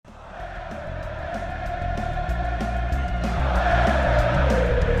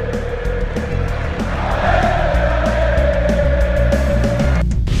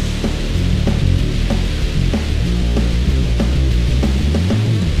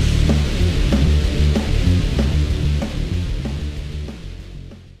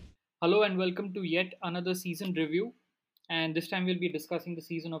Hello and welcome to yet another season review. And this time we'll be discussing the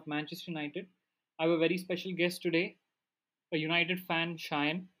season of Manchester United. I have a very special guest today, a United fan,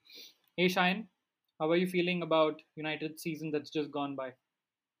 Shayan. Hey Shayan, how are you feeling about United season that's just gone by?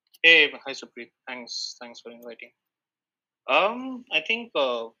 Hey, hi Supreet. Thanks for inviting. I think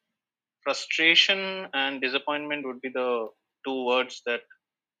frustration and disappointment would be the two words that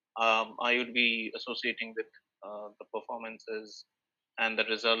I would be associating with the performances and the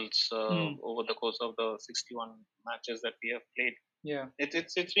results Hmm. over the course of the 61 matches that we have played. Yeah.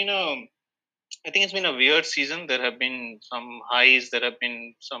 It's been a I think it's been a weird season. There have been some highs, there have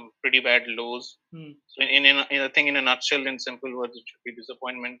been some pretty bad lows. Hmm. So I think in a nutshell, in simple words, it should be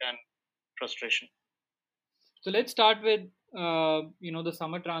disappointment and frustration. So let's start with the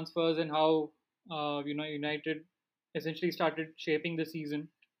summer transfers and how United essentially started shaping the season.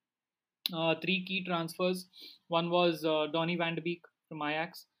 Three key transfers. One was Donny van de Beek from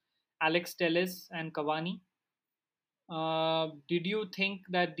Ajax, Alex Telles, and Cavani. Did you think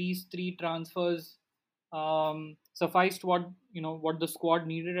that these three transfers sufficed what the squad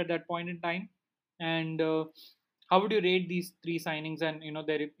needed at that point in time? And how would you rate these three signings and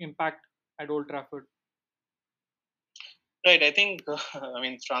their impact at Old Trafford? Right. I think, I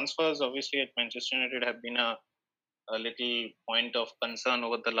mean, transfers obviously at Manchester United have been a little point of concern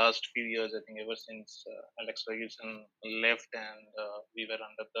over the last few years. I think ever since Alex Ferguson left and we were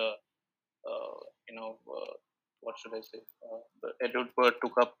under the, uh, you know, what should I say? Ed Woodward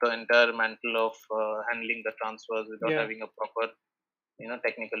took up the entire mantle of handling the transfers without Yeah. having a proper,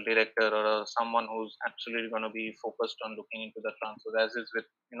 technical director or someone who's absolutely going to be focused on looking into the transfers, as is with,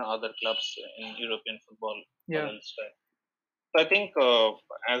 other clubs in European football or Yeah. elsewhere. So I think,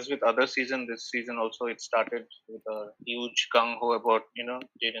 as with other season, this season also it started with a huge gung ho about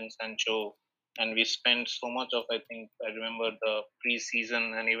Jadon Sancho, and we spent so much of, I think I remember the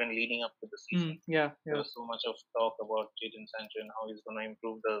pre-season and even leading up to the season, Yeah. there Yeah. was so much of talk about Jadon Sancho and how he's going to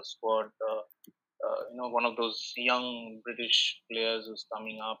improve the squad. One of those young British players who's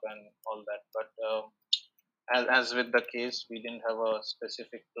coming up and all that, but. As with the case, we didn't have a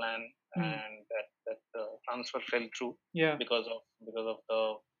specific plan, Hmm. and that transfer fell through Yeah. because of there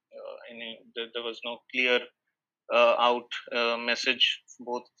was no clear out message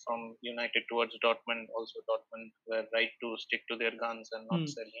both from United towards Dortmund. Also, Dortmund were right to stick to their guns and not Hmm.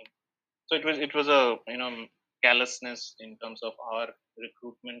 sell him. So it was a callousness in terms of our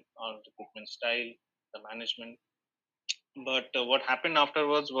recruitment style, the management. But what happened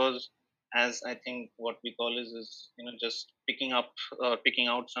afterwards was, as I think what we call is just picking out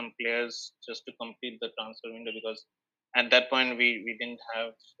some players just to complete the transfer window, because at that point we didn't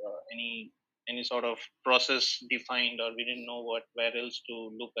have any sort of process defined, or we didn't know what where else to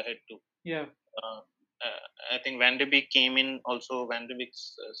look ahead to. Yeah. uh, I think Van de Beek came in. Also, Van de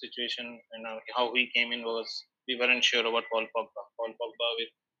Beek's situation, how he came in was, we weren't sure about Paul Pogba. Paul Pogba, with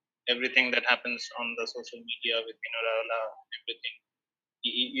everything that happens on the social media with Raiola, everything,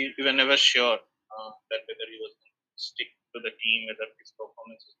 you were never sure that whether he was going to stick to the team, whether his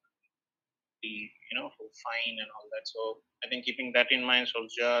performance was going to be, fine and all that. So I think keeping that in mind,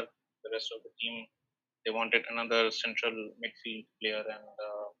 Solskjaer, the rest of the team, they wanted another central midfield player, and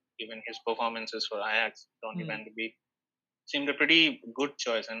given his performances for Ajax, Donny Hmm. van de Beek seemed a pretty good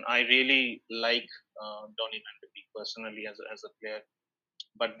choice, and I really like Donny van de Beek personally as a player.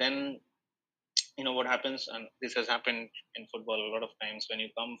 But then what happens, and this has happened in football a lot of times, when you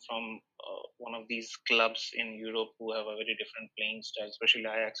come from one of these clubs in Europe who have a very different playing style, especially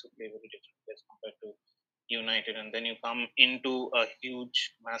Ajax, who play very different ways compared to United, and then you come into a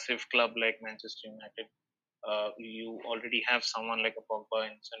huge massive club like Manchester United. You already have someone like a Pogba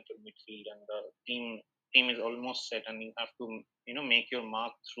in central midfield, and the team is almost set, and you have to make your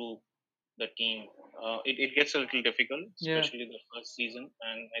mark through the team. It gets a little difficult, Yeah. especially the first season,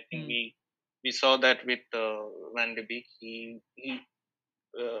 and I think Hmm. we saw that with Van de Beek. He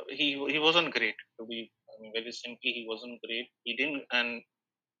wasn't great. To be, I mean, very simply, he wasn't great. He didn't, and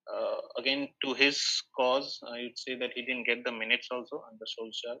again, to his cause, I would say that he didn't get the minutes also under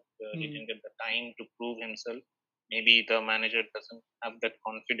Solskjaer. He Hmm. didn't get the time to prove himself. Maybe the manager doesn't have that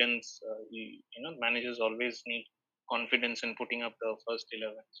confidence. Managers always need confidence in putting up the first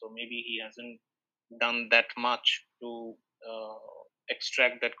 11. So maybe he hasn't done that much to uh,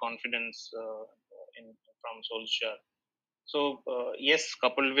 extract that confidence from Solskjaer. So yes,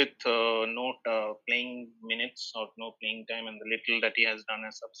 coupled with no playing minutes or no playing time, and the little that he has done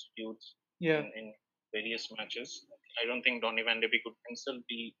as substitutes Yeah. in various matches, I don't think Donny Van de Beek could himself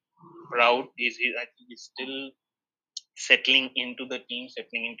be proud. I think he's still settling into the team,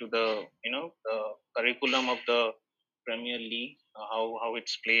 settling into the the curriculum of the Premier League. how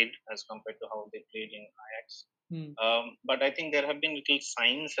it's played as compared to how they played in Ajax. Hmm. But I think there have been little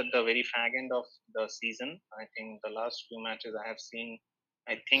signs at the very fag end of the season. I think the last few matches I have seen,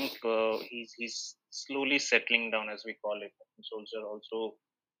 I think he's slowly settling down, as we call it. Solskjaer also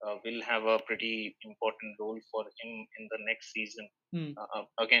will have a pretty important role for him in the next season. Hmm.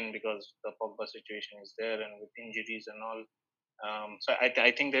 Again, because the Pogba situation is there and with injuries and all. So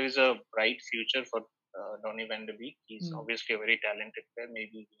I think there is a bright future for Donny van de Beek. He's Hmm. obviously a very talented player.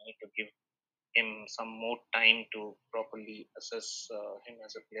 Maybe we need to give him some more time to properly assess him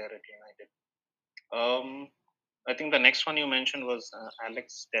as a player at United. Um, I think the next one you mentioned was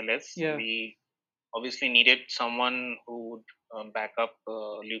Alex Telles. Yeah. We obviously needed someone who would back up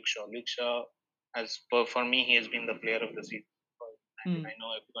Luke Shaw. Luke Shaw, for me, he has been the player of the season. For United. Hmm. I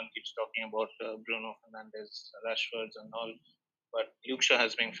know everyone keeps talking about Bruno Fernandes, Rashfords, and all, but Luke Shaw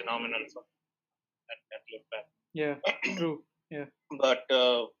has been phenomenal for that left back. Yeah. True. Yeah. But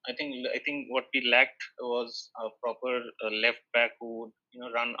I think what we lacked was a proper left back who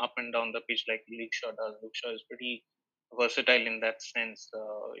would run up and down the pitch like Luke Shaw does. Luke Shaw is pretty versatile in that sense.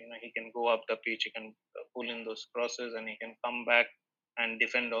 He can go up the pitch, he can pull in those crosses, and he can come back and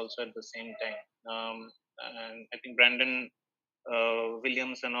defend also at the same time. And I think Brandon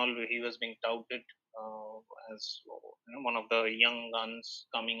Williams and all, he was being touted uh, as one of the young guns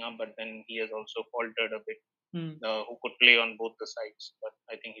coming up, but then he has also faltered a bit, Hmm. who could play on both the sides. But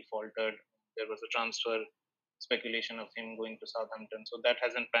I think he faltered. There was a transfer speculation of him going to Southampton, so that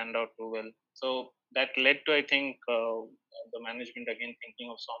hasn't panned out too well. So that led to, I think, the management again thinking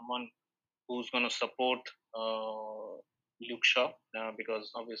of someone who's going to support Luke Shaw, because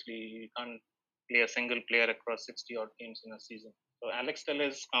obviously you can't play a single player across 60 odd games in a season. So Alex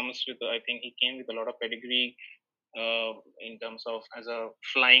Telles comes with, I think he came with a lot of pedigree in terms of as a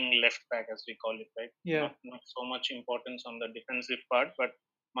flying left back, as we call it, right? Yeah. Not so much importance on the defensive part, but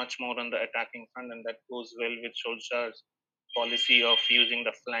much more on the attacking front, and that goes well with Solskjaer's policy of using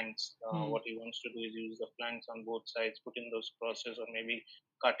the flanks. Hmm. What he wants to do is use the flanks on both sides, put in those crosses, or maybe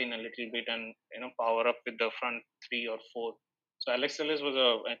cut in a little bit and power up with the front three or four. So Alex Telles was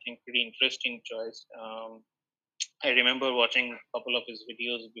a, I think, pretty interesting choice. I remember watching a couple of his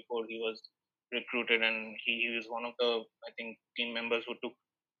videos before he was recruited, and he was one of the, I think, team members who took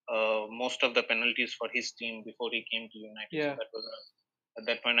most of the penalties for his team before he came to United. So Yeah. that was at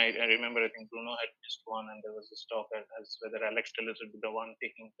that point, I remember, I think Bruno had missed one, and there was this talk as whether Alex Telles would be the one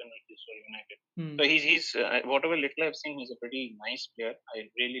taking penalties for United. Hmm. So he's whatever little I've seen, he's a pretty nice player. I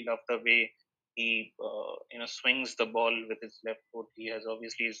really love the way he swings the ball with his left foot. He has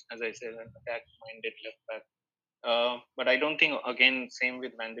obviously, as I said, an attack-minded left back. But I don't think, again, same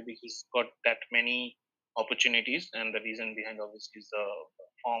with Van de Beek, he's got that many opportunities, and the reason behind obviously is the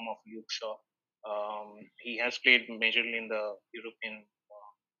form of Luke Shaw. He has played majorly in the European,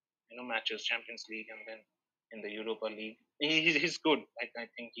 matches, Champions League, and then in the Europa League. He's good. I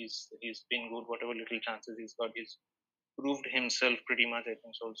think he's been good. Whatever little chances he's got, he's proved himself pretty much. I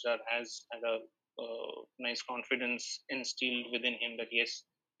think Solskjaer has had a nice confidence instilled within him that yes,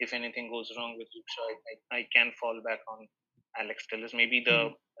 if anything goes wrong with Luksha, I can fall back on Alex Telles. Maybe the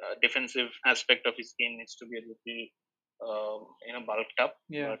Hmm. defensive aspect of his game needs to be a little, bulked up.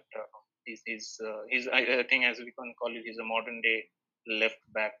 Yeah. But he's I think, as we can call it, he's a modern day left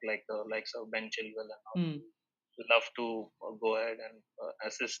back, like the likes of Ben Chilwell and all. Hmm. Love to go ahead and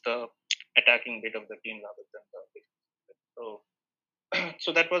assist the attacking bit of the team rather than the defense. So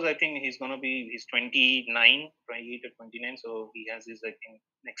so that was, I think, he's 29, 28 or 29, so he has his, I think,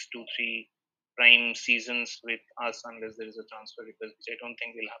 next 2 3 prime seasons with us, unless there is a transfer request, which I don't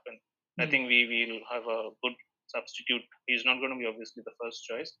think will happen. I Hmm. think we will have a good substitute. He's not going to be obviously the first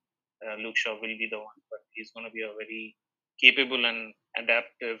choice. Luke Shaw will be the one, but he's going to be a very capable and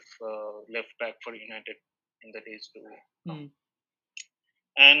adaptive left back for United in the days to come. Hmm.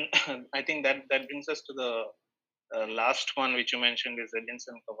 And I think that brings us to the last one which you mentioned is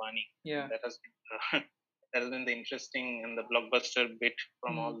Edinson Cavani. Yeah. That has been that has been the interesting and the blockbuster bit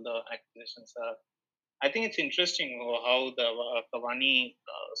from Hmm. all the acquisitions. I think it's interesting how the Cavani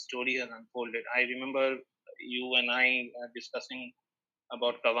story has unfolded. I remember you and I discussing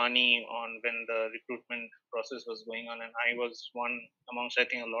about Cavani on when the recruitment process was going on, and I was one amongst, I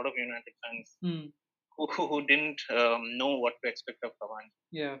think, a lot of United fans Hmm. who didn't know what to expect of Cavani,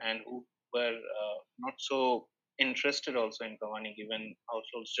 Yeah. and who were not so interested also in Cavani, given how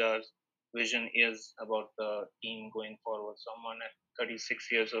Solskjaer's vision is about the team going forward. Someone at 36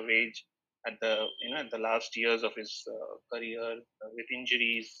 years of age, at the at the last years of his career, with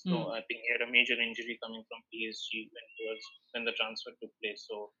injuries. So Hmm. I think he had a major injury coming from PSG when the transfer took place.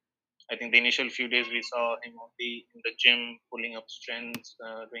 So I think the initial few days we saw him only in the gym, pulling up strength,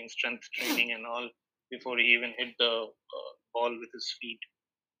 doing strength training and all before he even hit the ball with his feet.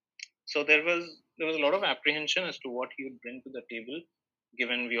 So there was a lot of apprehension as to what he would bring to the table,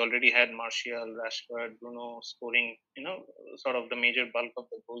 given we already had Martial, Rashford, Bruno scoring, sort of the major bulk of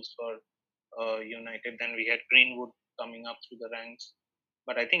the goals for United. Then we had Greenwood coming up through the ranks.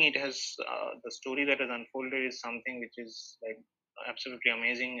 But I think it has the story that has unfolded is something which is like absolutely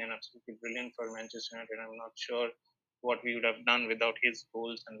amazing and absolutely brilliant for Manchester United. I'm not sure what we would have done without his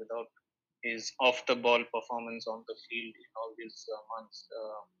goals and without his off the ball performance on the field in all these months.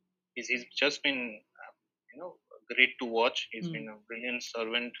 He's just been great to watch. He's been a brilliant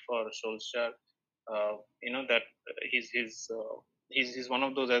servant for Solskjaer. That he's one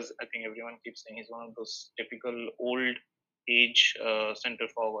of those, as I think everyone keeps saying, he's one of those typical old age center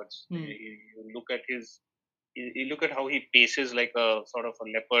forwards. You look at you look at how he paces like a sort of a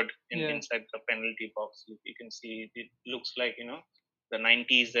leopard inside the penalty box. You can see it looks like the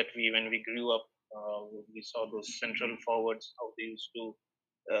 90s that when we grew up, we saw those central forwards how they used to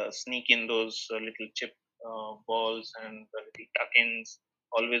sneak in those little chip balls and the little tuck-ins,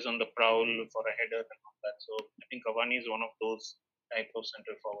 always on the prowl for a header and all that. So I think Cavani is one of those type of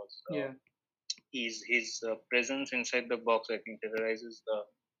center forwards. His presence inside the box, I think, terrorizes the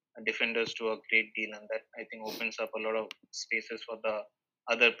defenders to a great deal, and that I think opens up a lot of spaces for the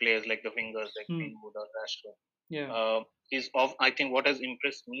other players like the wingers, like Greenwood or Rashford. He's off. I think what has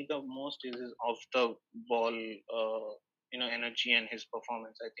impressed me the most is his off the ball, energy and his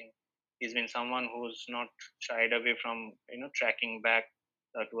performance. I think he's been someone who's not shied away from tracking back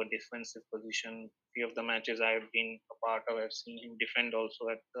to a defensive position. Few of the matches I've been a part of, I've seen him defend also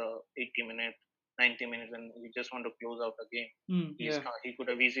at the 80-minute, 90 minutes, and we just want to close out the game. He could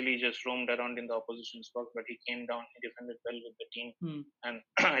have easily just roamed around in the opposition's box, but he came down, he defended well with the team, and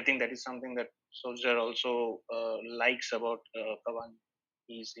I think that is something that Solskjaer also likes about Cavani.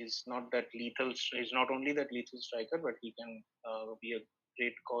 He's not that lethal. He's not only that lethal striker, but he can be a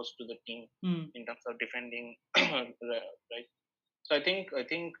great cause to the team in terms of defending. Right. So I think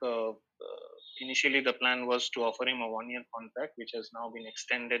initially the plan was to offer him a 1-year contract, which has now been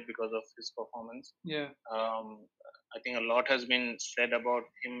extended because of his performance. I think a lot has been said about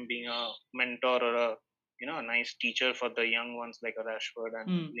him being a mentor or a nice teacher for the young ones like a Rashford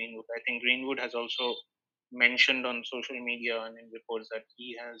and Greenwood. I think Greenwood has also mentioned on social media and in reports that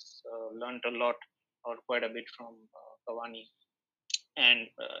he has learned a lot or quite a bit from Cavani. And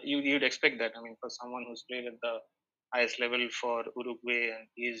you'd expect that. I mean, for someone who's played at the highest level for Uruguay and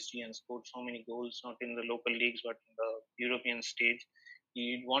PSG and scored so many goals, not in the local leagues but in the European stage,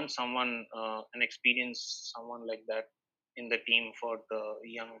 you'd want someone, an experienced someone like that in the team for the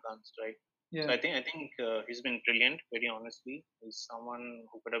young guns, right? So I think he's been brilliant. Very honestly, he's someone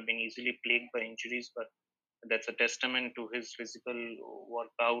who could have been easily plagued by injuries, but that's a testament to his physical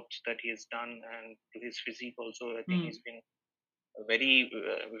workouts that he has done and to his physique also. I think he's been very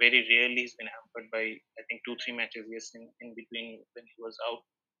rarely he's been hampered by I think 2-3 matches in between when he was out.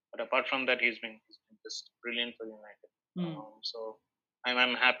 But apart from that, he's been just brilliant for United. So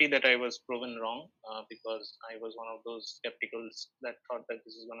I'm happy that I was proven wrong because I was one of those skepticals that thought that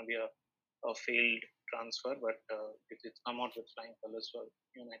this is going to be a failed transfer, but it's come out with flying colors for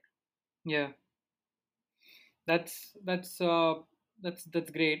United. Yeah, that's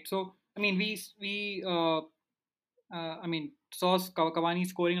great. So I mean, I mean, saw Cavani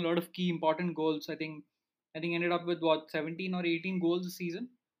scoring a lot of key important goals. I think ended up with what 17 or 18 goals this season,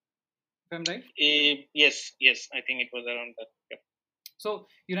 if I'm right. Yes, I think it was around that. Yep. So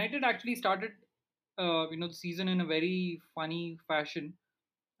United actually started, the season in a very funny fashion.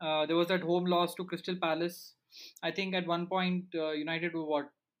 There was that home loss to Crystal Palace. I think at one point United were what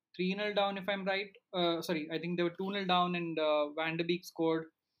 3-0 down, if I'm right. Sorry, I think they were 2-0 down, and Van de Beek scored.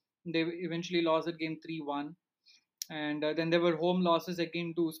 They eventually lost that game 3-1. And then there were home losses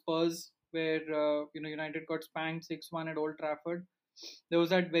again to Spurs, where United got spanked 6-1 at Old Trafford. There was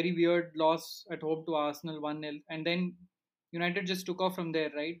that very weird loss at home to Arsenal 1-0, and then United just took off from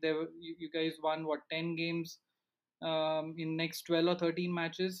there, right? You guys won what 10 games in next 12 or 13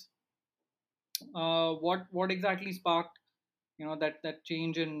 matches. What exactly sparked that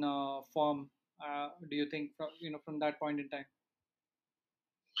change in form? Do you think from that point in time?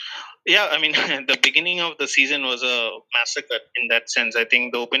 Yeah, I mean, the beginning of the season was a massacre in that sense. I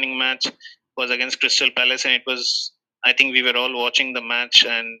think the opening match was against Crystal Palace, and it was. I think we were all watching the match,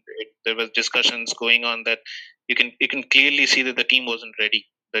 and there was discussions going on that you can clearly see that the team wasn't ready.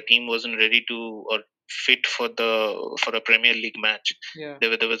 The team wasn't ready to or fit for a Premier League match. Yeah.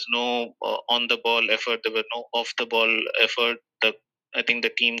 There was no on the ball effort. There were no off the ball effort. The I think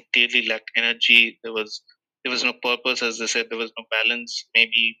the team clearly lacked energy. There was no purpose, as they said. There was no balance.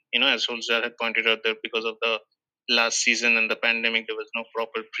 Maybe, as Solskjaer had pointed out, that because of the last season and the pandemic, there was no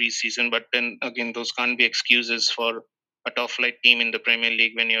proper preseason. But then again, those can't be excuses for a top flight team in the Premier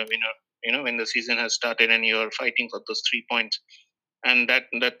League when when the season has started and you're fighting for those 3 points. And that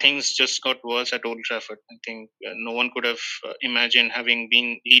things just got worse at Old Trafford. I think no one could have imagined having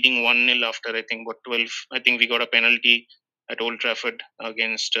been leading 1-0 after, I think, what, 12. I think we got a penalty at Old Trafford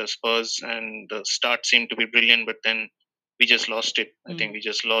against Spurs, and the start seemed to be brilliant, but then we just lost it. I think we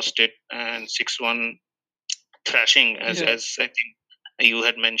just lost it, and 6-1 thrashing, Yeah. as I think you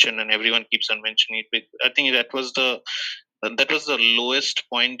had mentioned, and everyone keeps on mentioning it. I think that was the lowest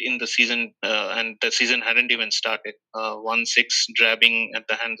point in the season, and the season hadn't even started. 1-6 drabbing at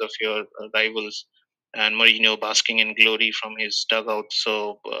the hands of your rivals, and Mourinho basking in glory from his dugout.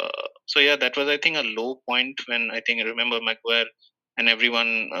 So yeah, that was, I think, a low point when, I think, I remember Maguire and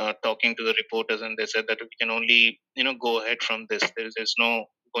everyone talking to the reporters, and they said that we can only go ahead from this. There's no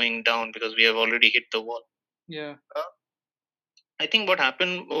going down because we have already hit the wall. Yeah. I think what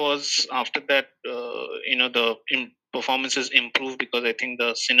happened was after that, the performances improved because I think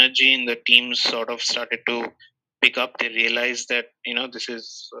the synergy in the teams sort of started to pick up. They realized that this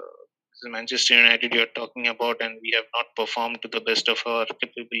is Manchester United you're talking about, and we have not performed to the best of our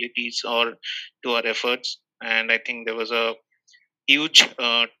capabilities or to our efforts. And I think there was a huge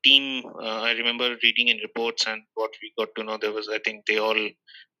team. I remember reading in reports, and what we got to know, there was, I think, they all,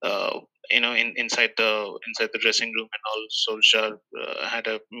 inside the dressing room and all. Solskjaer had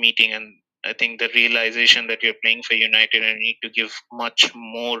a meeting, and I think the realization that you're playing for United and you need to give much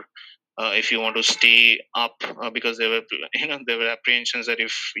more if you want to stay up, because there were there were apprehensions that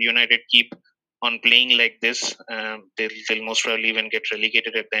if United keep on playing like this, they'll most probably even get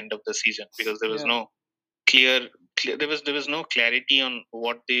relegated at the end of the season, because there was Yeah. no clear, there was no clarity on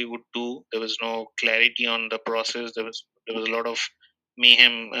what they would do. There was no clarity on the process. There was a lot of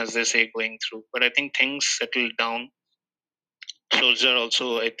mayhem, as they say, going through. But I think things settled down. Solskjaer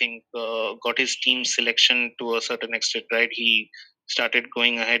also, I think, got his team selection to a certain extent, right? He started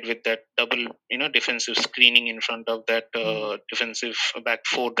going ahead with that double, defensive screening in front of that defensive back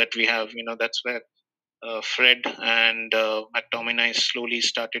four that we have. That's where Fred and McTominay slowly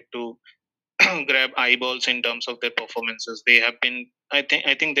started to grab eyeballs in terms of their performances. They have been, I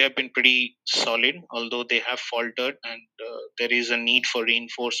think they have been pretty solid, although they have faltered, and there is a need for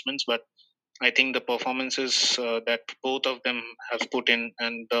reinforcements. But I think the performances that both of them have put in,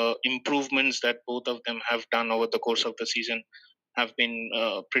 and the improvements that both of them have done over the course of the season, have been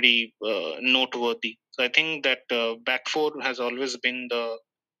pretty noteworthy. So I think that back four has always been the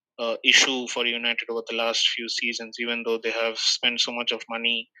issue for United over the last few seasons, even though they have spent so much of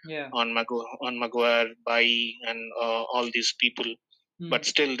money Yeah. on Maguire, Bailly, and all these people. But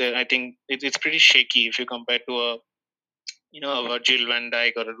still, I think it's pretty shaky if you compare to a Virgil van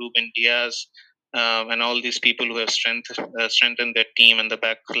Dijk or a Ruben Diaz, and all these people who have strengthened their team, and the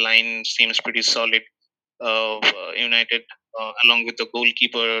back line seems pretty solid. United, along with the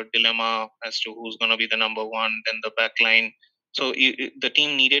goalkeeper dilemma as to who's going to be the number one, then the back line. So the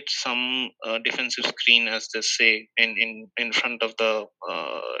team needed some defensive screen, as they say, in front of the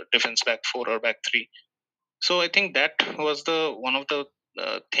defense back four or back three. So I think that was the one of the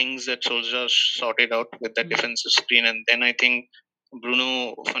things that Solskjaer sorted out with the defensive screen, and then I think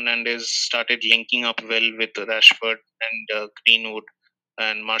Bruno Fernandes started linking up well with Rashford and Greenwood,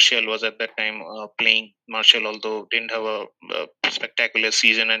 and Martial was at that time playing. Martial, although didn't have a spectacular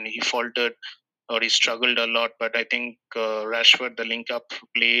season, and he faltered or he struggled a lot, but I think Rashford, the link up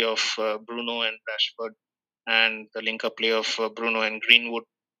play of Bruno and Rashford, and the link up play of Bruno and Greenwood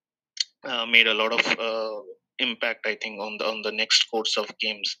made a lot of impact, I think, on the next course of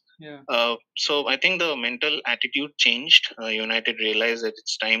games. Yeah. So I think the mental attitude changed. United realized that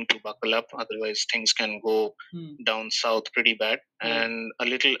it's time to buckle up, otherwise things can go down south pretty bad. Yeah. And a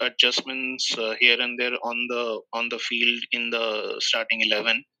little adjustments here and there on the field in the starting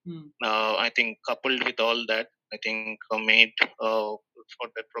 11. I think coupled with all that, I think made for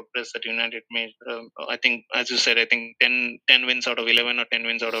the progress that United made. I think, as you said, I think 10 wins out of 11 or 10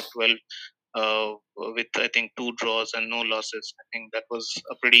 wins out of 12, with, I think, 2 draws and no losses. I think that was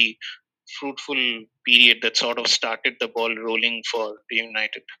a pretty fruitful period that sort of started the ball rolling for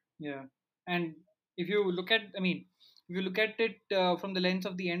United. Yeah. And if you look at, if you look at it from the lens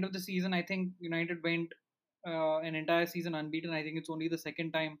of the end of the season, I think United went an entire season unbeaten. I think it's only the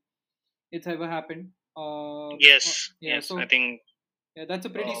second time it's ever happened. Yes, Yeah. yes, So I think. yeah, that's a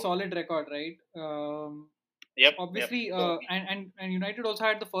pretty solid record, right? Yep, Obviously, yep. and United also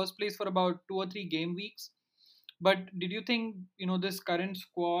had the first place for about 2 or 3 game weeks, But did you think this current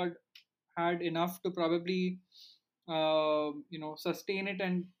squad had enough to probably sustain it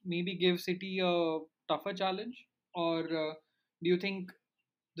and maybe give City a tougher challenge, or do you think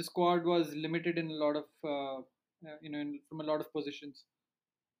the squad was limited in a lot of from a lot of positions?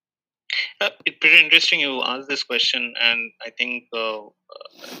 It's pretty interesting you asked this question, and I think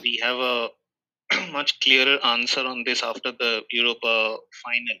we have a much clearer answer on this after the Europa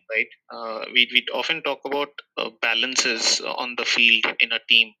final, right? We often talk about balances on the field in a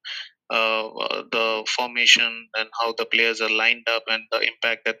team, the formation and how the players are lined up and the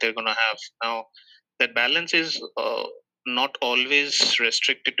impact that they're going to have. Now, that balance is not always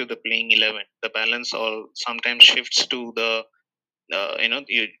restricted to the playing 11. The balance all sometimes shifts to the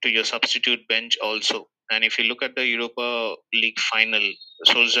to your substitute bench also. And if you look at the Europa League final,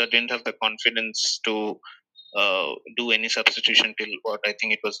 Solskjaer didn't have the confidence to do any substitution till what I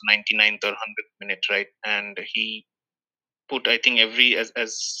think it was 99th or 100th minute, right? And he put, I think,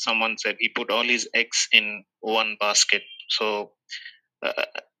 as someone said, he put all his eggs in one basket. So uh,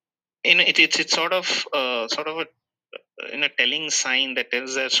 it's sort of a in a telling sign that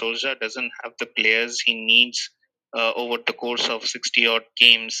tells that Solskjaer doesn't have the players he needs over the course of 60 odd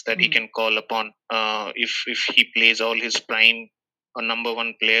games that he Mm. can call upon. If he plays all his prime or number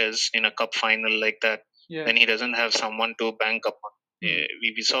one players in a cup final like that, Yeah. then he doesn't have someone to bank upon. Mm.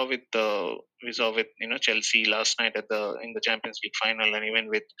 We saw with Chelsea last night at the in the Champions League final, and even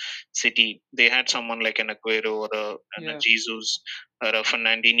with City, they had someone like an Aguero or a Yeah. Jesus or a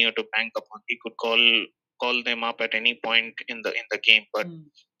Fernandinho to bank upon. He could call them up at any point in the game. But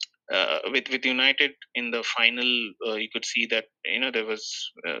Mm. with United in the final, you could see that there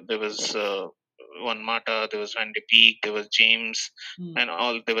was one Mata, there was Van de Beek, there was James, Mm. and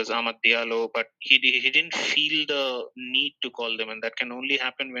all there was Ahmad Diallo, but he didn't feel the need to call them, and that can only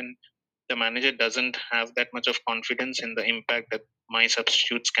happen when the manager doesn't have that much of confidence in the impact that my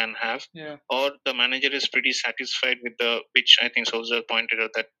substitutes can have, Yeah. or the manager is pretty satisfied with the which I think Solskjaer pointed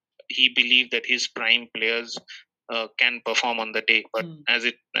out that he believed that his prime players can perform on the day. But Mm.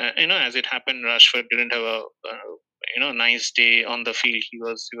 as it happened, Rashford didn't have a nice day on the field. He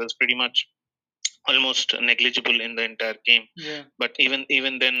was pretty much almost negligible in the entire game. Yeah. But even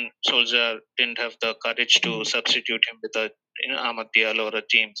then, Solskjaer didn't have the courage to Mm. substitute him with a Ahmad Diallo or a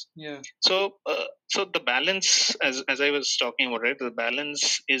James. Yeah. So the balance, as I was talking about, right, the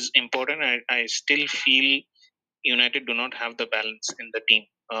balance is important. I still feel United do not have the balance in the team.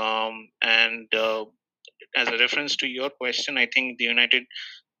 And as a reference to your question, I think the United,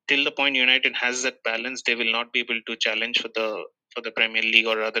 till the point United has that balance, they will not be able to challenge for the Premier League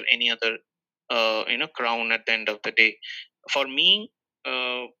or rather any other crown at the end of the day. For me,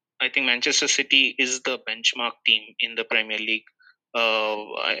 I think Manchester City is the benchmark team in the Premier League.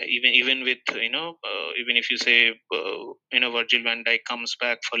 Even with even if you say Virgil van Dijk comes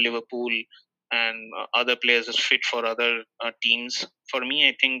back for Liverpool and other players is fit for other teams. For me,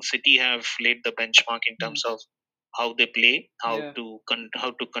 I think City have laid the benchmark in Mm. terms of how they play, Yeah.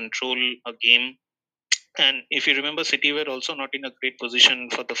 how to control a game. And if you remember, City were also not in a great position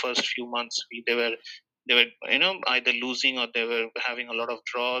for the first few months. They were either losing or they were having a lot of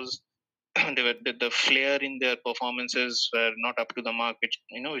draws. The flair in their performances were not up to the mark, which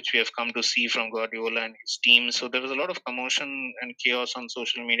we have come to see from Guardiola and his team. So there was a lot of commotion and chaos on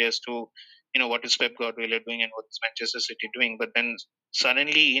social media as to what is Pep Guardiola doing and what is Manchester City doing. But then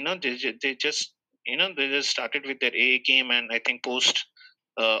suddenly they just started with their A game, and I think post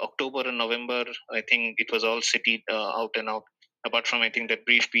October and November, I think it was all City out and out. Apart from I think that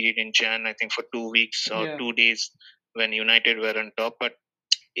brief period in Jan, I think for 2 weeks or Yeah. 2 days when United were on top, but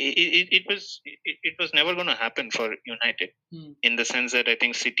it was never going to happen for United Mm. in the sense that I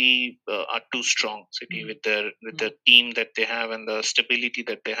think City are too strong. City Mm. with the team that they have and the stability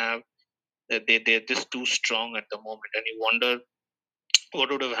that they have, that they're just too strong at the moment. And you wonder what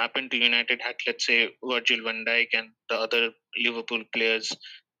would have happened to United had, let's say, Virgil van Dijk and the other Liverpool players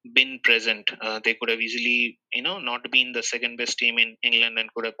been present. They could have easily, not been the second best team in England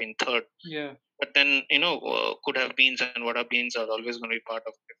and could have been third. Yeah. But then, could have beens and what have beens are always going to be part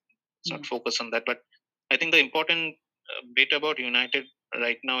of it. Let's not Mm. focus on that. But I think the important bit about United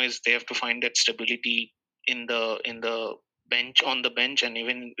right now is they have to find that stability in the bench, on the bench, and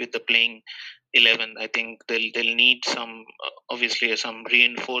even with the playing 11. I think they'll need some obviously some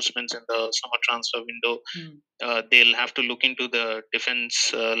reinforcements in the summer transfer window. Mm. They'll have to look into the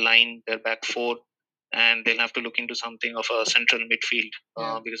defense line, their back four, and they'll have to look into something of a central midfield,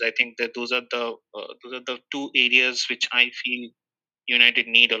 Yeah. because I think that those are the two areas which I feel United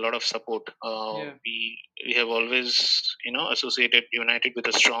need a lot of support. Yeah. We have always associated United with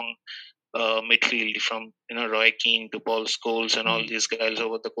a strong midfield from Roy Keane to Paul Scholes and all Hmm. these guys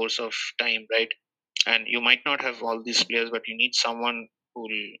over the course of time, right? And you might not have all these players, but you need someone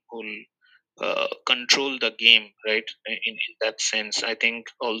who'll control the game, right? In that sense, I think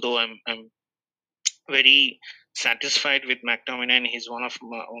although I'm very satisfied with McTominay, and he's one of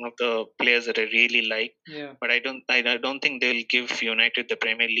the players that I really like. Yeah. But I don't think they'll give United the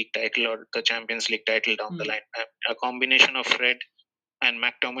Premier League title or the Champions League title down the Hmm. line. A combination of Fred and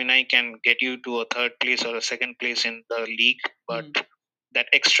McTominay can get you to a third place or a second place in the league, but Hmm. that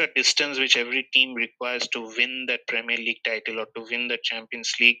extra distance which every team requires to win that Premier League title or to win the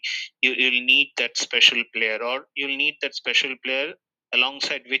Champions League, you'll need that special player, or you'll need that special player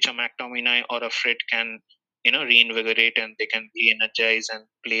alongside which a McTominay or a Fred can, reinvigorate, and they can re-energize and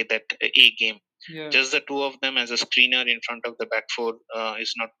play that A game. Yeah. Just the two of them as a screener in front of the back four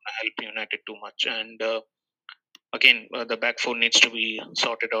is not going to help United too much. And again, the back four needs to be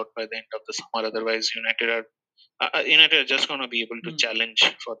sorted out by the end of the summer. Otherwise, United are just going to be able to Hmm. challenge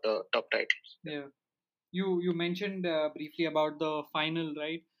for the top title. Yeah. You mentioned briefly about the final,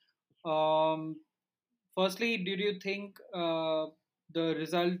 right? Um, Firstly, did you think the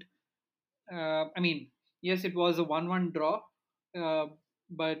result? I mean, yes, it was a 1-1 draw, uh,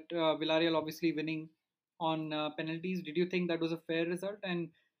 but Villarreal obviously winning on penalties. Did you think that was a fair result? And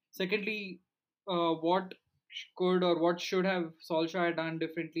secondly, what could or what should have Solskjaer done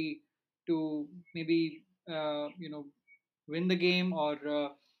differently to maybe win the game or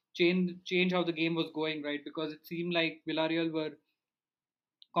change how the game was going, right? Because it seemed like Villarreal were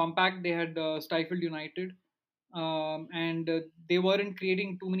compact. They had stifled United, and they weren't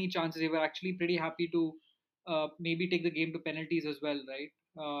creating too many chances. They were actually pretty happy to maybe take the game to penalties as well, right?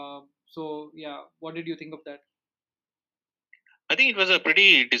 So yeah, what did you think of that? I think it was a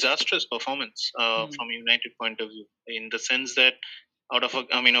pretty disastrous performance Hmm. from United point of view, in the sense that of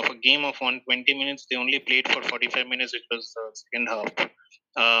a game of 120 minutes, they only played for 45 minutes, which was the second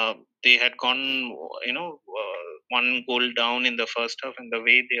half. They had gone, one goal down in the first half, and the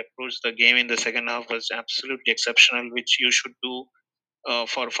way they approached the game in the second half was absolutely exceptional, which you should do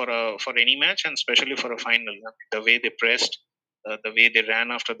for any match, and especially for a final. The way they pressed, the way they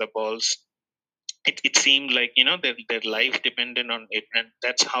ran after the balls, it seemed like their life depended on it, and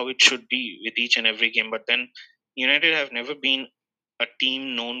that's how it should be with each and every game. But then United have never been a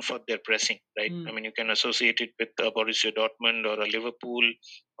team known for their pressing, right? I Hmm. mean, you can associate it with Borussia Dortmund or a Liverpool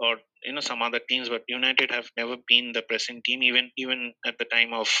or some other teams, but United have never been the pressing team, even at the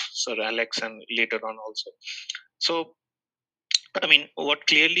time of Sir Alex and later on also. So I mean, what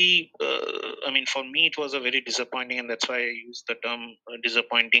clearly, I mean, for me, it was a very disappointing, and that's why I used the term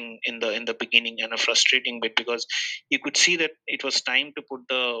disappointing in the beginning, and a frustrating bit, because you could see that it was time to put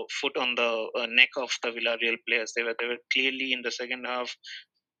the foot on the neck of the Villarreal players. They were clearly in the second half.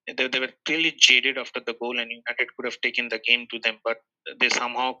 They were clearly jaded after the goal, and United could have taken the game to them, but they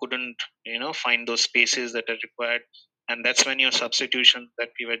somehow couldn't, find those spaces that are required. And that's when your substitution that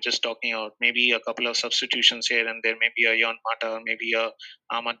we were just talking about, maybe a couple of substitutions here and there, maybe a Jan Mata, maybe a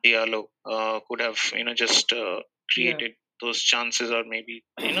Ahmad Diallo could have, just Yeah. created those chances, or maybe,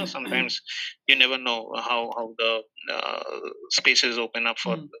 sometimes you never know how the spaces open up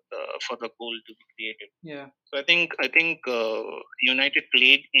Hmm. for the goal to be created. Yeah. So I think United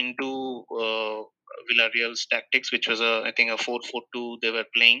played into Villarreal's tactics, which was I think a 4-4-2 they were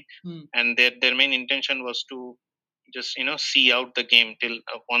playing, Hmm. and their main intention was to just see out the game till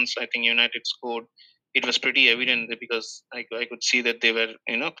once I think United scored. It was pretty evident that, because I could see that they were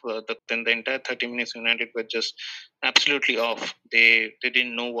then the entire 30 minutes United were just absolutely off. They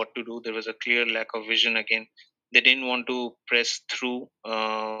didn't know what to do. There was a clear lack of vision again. They didn't want to press through.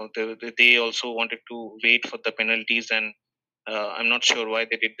 They also wanted to wait for the penalties, and I'm not sure why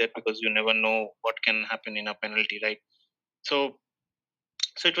they did that, because you never know what can happen in a penalty, right? So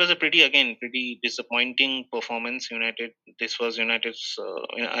so it was a pretty disappointing performance. This was United's,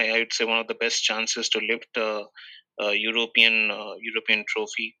 I would say, one of the best chances to lift European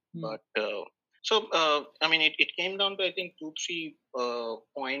trophy. Hmm. But I mean, it came down to, I think, 2-3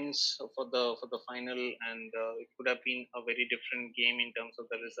 points for the final, and it could have been a very different game in terms of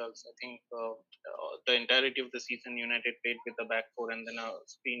the results. I think the entirety of the season, United played with the back four and then a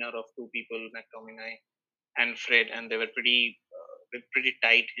screener of two people, McTominay and Fred, and they were pretty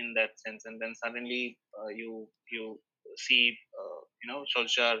tight in that sense. And then suddenly you see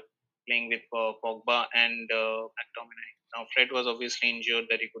Solskjaer playing with Pogba and McTominay. Now Fred was obviously injured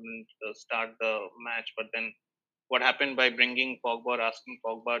that he couldn't start the match, but then what happened by bringing Pogba, or asking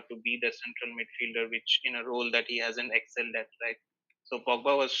Pogba to be the central midfielder, which in a role that he hasn't excelled at, right? So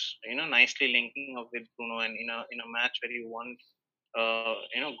Pogba was nicely linking up with Bruno, and in a match where you want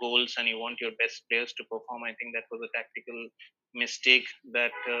goals and you want your best players to perform. I think that was a tactical mistake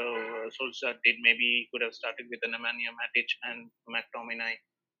that Solskjaer did. Maybe he could have started with an Nemanja Matic and McTominay,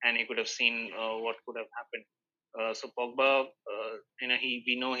 and he could have seen what could have happened. So Pogba,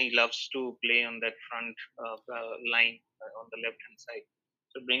 we know he loves to play on that front line on the left hand side.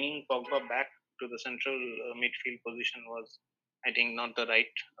 So bringing Pogba back to the central midfield position was, I think, not the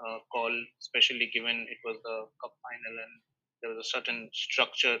right call, especially given it was the cup final and there was a certain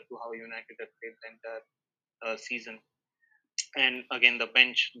structure to how United had played the entire season. And again, the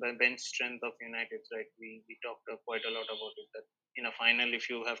bench strength of United, right? We talked quite a lot about it. That in a final, if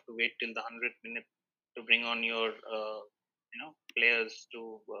you have to wait till the 100th minute to bring on your players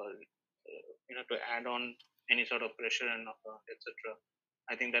to add on any sort of pressure and etc.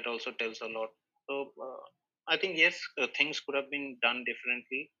 I think that also tells a lot. So I think yes, things could have been done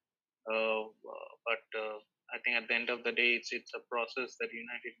differently, but I think at the end of the day, it's a process that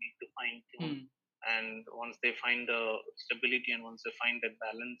United need to fine tune. Hmm. And once they find the stability and once they find that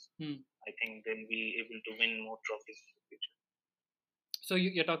balance, Hmm. I think they'll be able to win more trophies in the future. So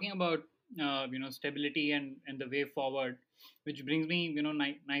you're talking about stability and the way forward, which brings me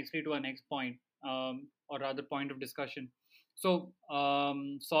nicely to our next point, or rather point of discussion. So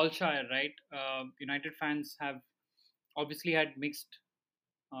Solskjaer, right? United fans have obviously had mixed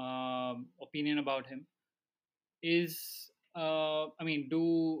opinion about him. I mean,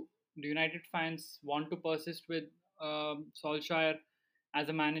 do United fans want to persist with Solskjaer as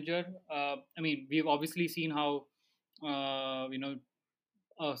a manager? I mean, we've obviously seen how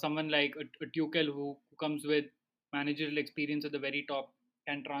someone like a Tuchel who comes with managerial experience at the very top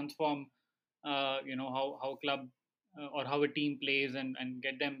can transform how a club or how a team plays and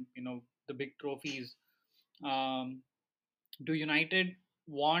get them the big trophies. Um, do United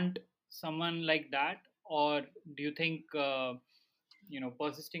want someone like that, or do you think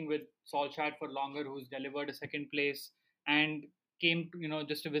persisting with Solskjaer for longer, who's delivered a second place and came to,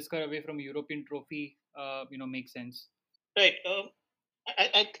 just a whisker away from a European trophy, makes sense? Right.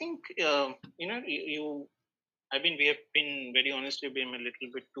 I think I mean, we have been very honestly been a little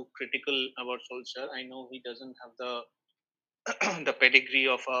bit too critical about Solskjaer. I know he doesn't have the the pedigree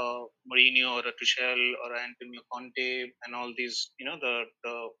of a Mourinho or a Tuchel or a Antonio Conte and all these,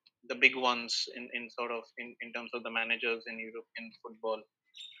 the big ones in sort of in terms of the managers in European football.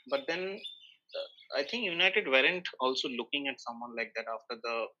 But then I think United weren't also looking at someone like that after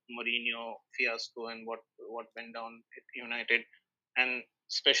the Mourinho fiasco and what went down at United, and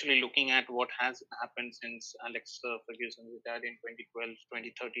especially looking at what has happened since Alex Ferguson retired in 2012,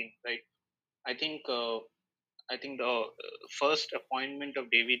 2013, right? I think uh, I think the first appointment of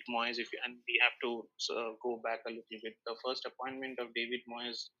David Moyes, and we have to go back a little bit, the first appointment of David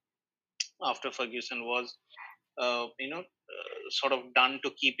Moyes after Ferguson was sort of done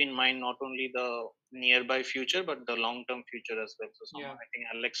to keep in mind not only the nearby future but the long term future as well. So Yeah. someone, I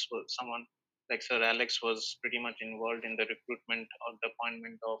think someone like Sir Alex was pretty much involved in the recruitment or the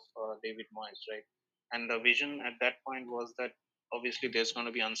appointment of David Moyes, right? And the vision at that point was that obviously there's going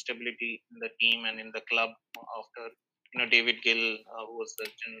to be instability in the team and in the club after David Gill, who was the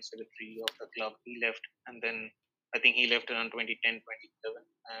general secretary of the club, he left, and then I think he left around 2010, 2011,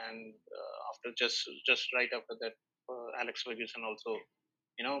 and after just right after that, Alex Ferguson also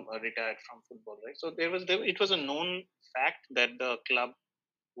retired from football, right? So it was a known fact that the club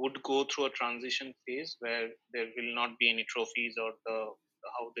would go through a transition phase where there will not be any trophies or the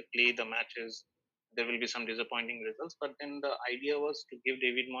how they play the matches. There will be some disappointing results, but then the idea was to give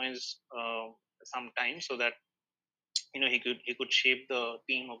David Moyes some time so that he could shape the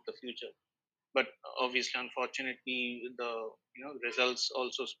team of the future. But obviously, unfortunately, the results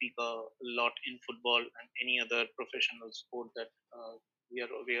also speak a lot in football and any other professional sport that we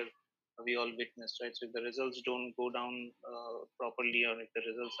all witness, right? So if the results don't go down properly, or if the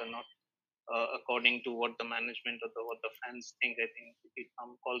results are not according to what the management or what the fans think, I think it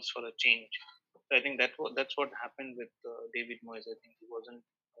calls for a change. So I think that's what happened with David Moyes. I think he wasn't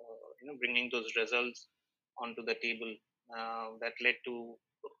bringing those results onto the table that led to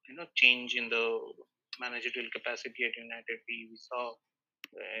change in the managerial capacity at United. We saw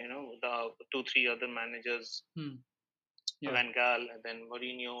the two three other managers, Hmm. Yeah. Van Gaal and then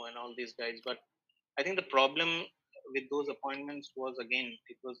Mourinho and all these guys. But I think the problem with those appointments was, again,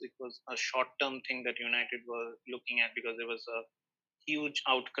 it was a short term thing that United were looking at, because there was a huge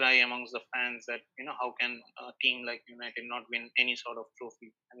outcry amongst the fans that how can a team like United not win any sort of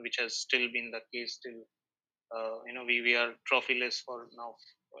trophy, and which has still been the case till we are trophyless for now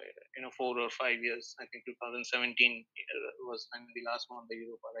 4 or 5 years. I think 2017 was when we last won the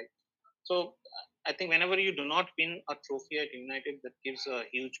Europa, right? So I think whenever you do not win a trophy at United, that gives a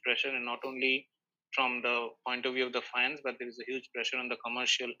huge pressure, and not only from the point of view of the fans, but there is a huge pressure on the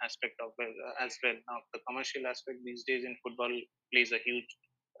commercial aspect of as well. Now, the commercial aspect these days in football plays a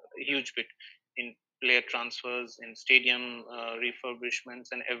huge bit in player transfers, in stadium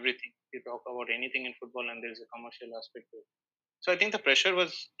refurbishments, and everything. You talk about anything in football, and there is a commercial aspect to it. So I think the pressure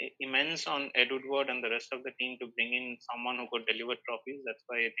was immense on Ed Woodward and the rest of the team to bring in someone who could deliver trophies. That's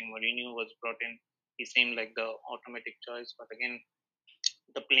why I think Mourinho was brought in. He seemed like the automatic choice. But again,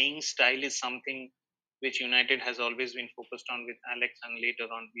 the playing style is something which United has always been focused on with Alex, and later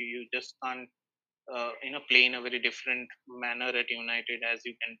on, you just can't play in a very different manner at United as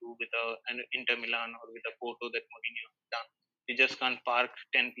you can do with an Inter Milan or with a Porto that Mourinho has done. You just can't park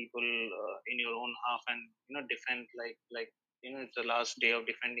 10 people in your own half and defend like it's the last day of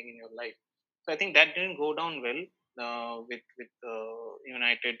defending in your life. So I think that didn't go down well with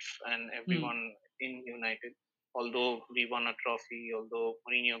United and Hmm. everyone in United. Although we won a trophy, although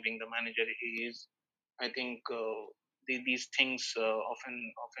Mourinho being the manager he is, I think these things often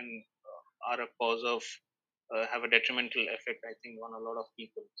are a cause of have a detrimental effect, I think, on a lot of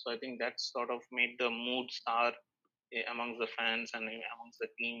people. So I think that sort of made the mood sour amongst the fans and amongst the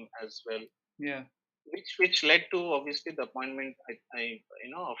team as well, Yeah. which led to obviously the appointment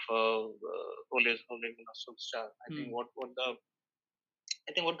of Ole Gunnar Solskjaer. Hmm.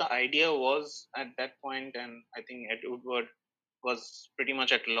 I think what the idea was at that point, and I think Ed Woodward was pretty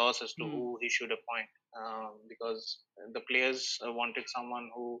much at loss as to Hmm. who he should appoint, because the players wanted someone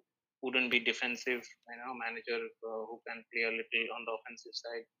who wouldn't be defensive, manager who can play a little on the offensive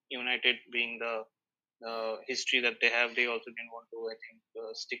side. United being the history that they have, they also didn't want to, I think,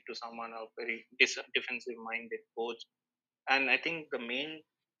 stick to someone a very defensive minded coach. And I think the main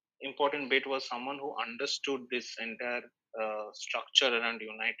important bit was someone who understood this entire structure around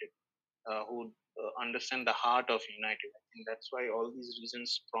United, who understand the heart of United. I think that's why all these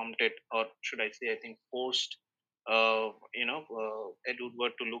reasons prompted, or should I say, I think forced, Ed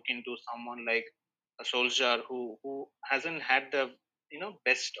Woodward to look into someone like a Solskjaer who hasn't had the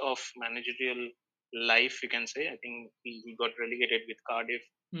best of managerial life. You can say. I think he got relegated with Cardiff.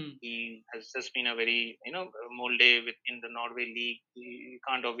 Hmm. He has just been a very molde within the Norway league. You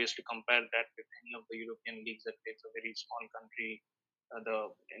can't obviously compare that with any of the European leagues that it's a very small country.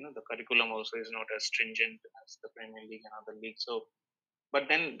 The curriculum also is not as stringent as the Premier League and other leagues. So, but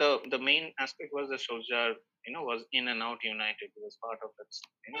then the main aspect was the Solskjaer was in and out United. He was part of that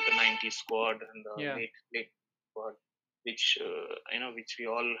the '90s squad and the Yeah. late squad, which which we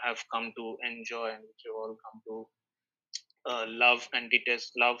all have come to enjoy and which we all come to love and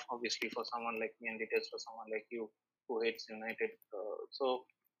detest. Love obviously for someone like me and detest for someone like you who hates United.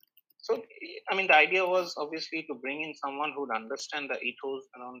 So, I mean, the idea was obviously to bring in someone who'd understand the ethos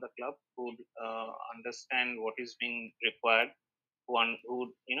around the club, who'd understand what is being required, one who'd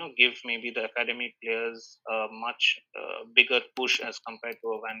give maybe the academy players a much bigger push as compared to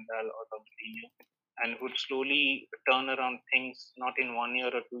a Van Gaal or a Mourinho, and would slowly turn around things not in 1 year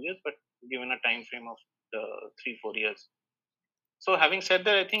or 2 years, but given a time frame of 3 4 years. So, having said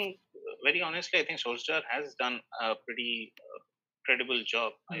that, I think very honestly, I think Solskjaer has done a pretty credible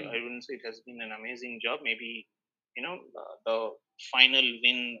job. I Hmm. wouldn't say it has been an amazing job. Maybe the final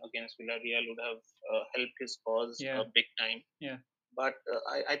win against Villarreal would have helped his cause Yeah. big time. Yeah. But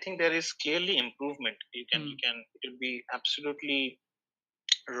I think there is clearly improvement. You Hmm. can it will be absolutely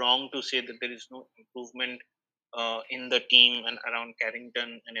wrong to say that there is no improvement in the team and around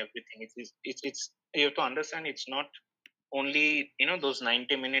Carrington and everything. It's you have to understand it's not only those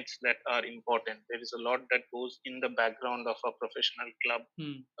 90 minutes that are important. There is a lot that goes in the background of a professional club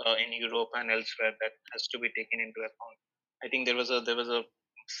Hmm. in Europe and elsewhere that has to be taken into account. I think there was a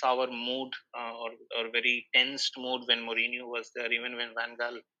sour mood or very tensed mood when Mourinho was there, even when Van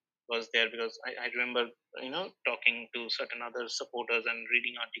Gaal was there, because I remember talking to certain other supporters and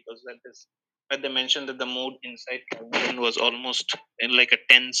reading articles like this, but they mentioned that the mood inside Carrington was almost in like a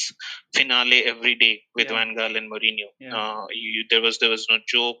tense finale every day with Yeah. Van Gaal and Mourinho. Yeah. There was no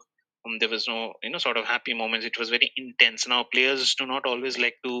joke. There was no sort of happy moments. It was very intense. Now players do not always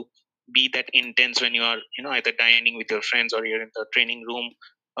like to be that intense when you are either dining with your friends or you're in the training room,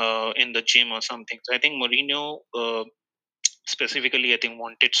 in the gym or something. So I think Mourinho specifically, I think,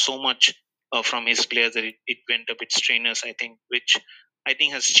 wanted so much from his players that it went a bit strenuous, I think, which I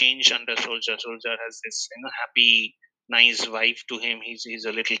think has changed under Solskjaer. Solskjaer has this happy, nice vibe to him. He's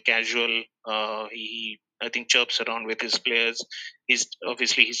a little casual. He I think chirps around with his players. He's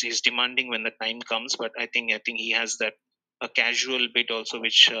obviously he's demanding when the time comes, but I think he has that a casual bit also,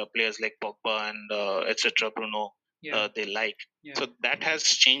 which players like Pogba and etc. Bruno. Yeah. they like. Yeah. So that has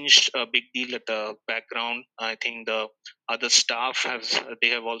changed a big deal at the background. I think the other staff has they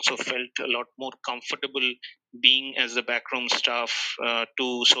have also felt a lot more comfortable being as the backroom staff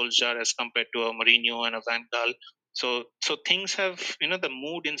to Solskjaer as compared to a Mourinho and a Van Gaal. So things have, the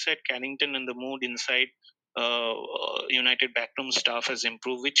mood inside Carrington and the mood inside United backroom staff has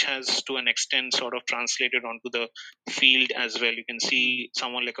improved, which has to an extent sort of translated onto the field as well. You can Mm. see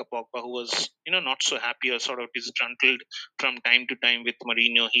someone like a Pogba who was, not so happy or sort of disgruntled from time to time with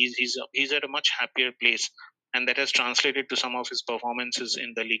Mourinho. He's at a much happier place, and that has translated to some of his performances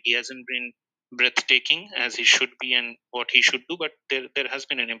in the league. He hasn't been breathtaking as he should be and what he should do, but there has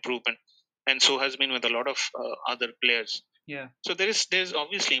been an improvement, and so has been with a lot of other players. Yeah. So there's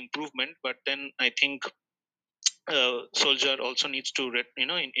obviously improvement, but then I think Soldier also needs to,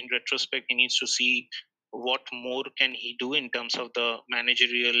 in retrospect, he needs to see what more can he do in terms of the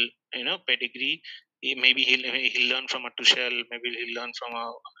managerial, pedigree. Maybe he'll learn from a Tuchel, maybe he'll learn from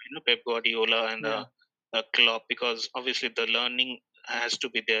a, Pep Guardiola and Yeah. a Klopp, because obviously the learning has to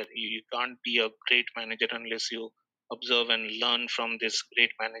be there. You can't be a great manager unless you observe and learn from these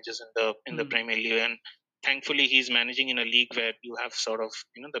great managers in the Mm. Premier League. And thankfully he's managing in a league where you have sort of,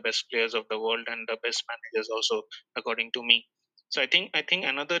 the best players of the world and the best managers also, according to me. So I think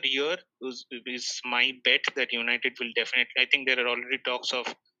another year is my bet that United will definitely. I think there are already talks of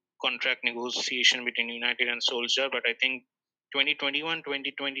contract negotiation between United and Solskjaer, but I think 2021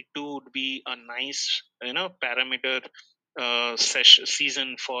 2022 would be a nice, parameter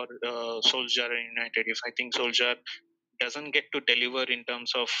season for Solskjaer and United. If I think Solskjaer doesn't get to deliver in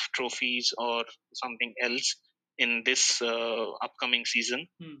terms of trophies or something else in this upcoming season,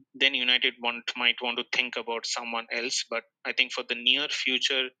 Mm. then United might want to think about someone else. But I think for the near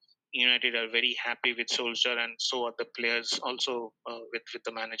future, United are very happy with Solskjaer, and so are the players also with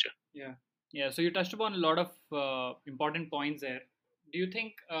the manager. Yeah. Yeah. So you touched upon a lot of important points there. Do you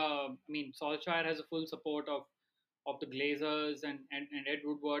think? I mean, Solskjaer has a full support of the Glazers and Ed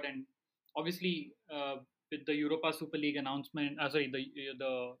Woodward, and obviously with the Europa Super League announcement. Sorry,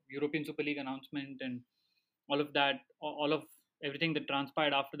 the European Super League announcement and all of that, all of everything that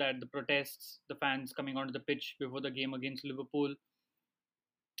transpired after that, the protests, the fans coming onto the pitch before the game against Liverpool.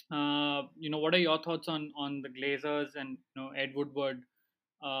 What are your thoughts on the Glazers and Ed Woodward,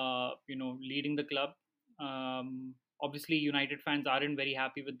 leading the club? Obviously, United fans aren't very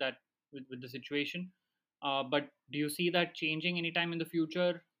happy with that with the situation. But do you see that changing anytime in the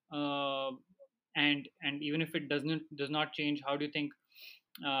future? And even if it does not change, how do you think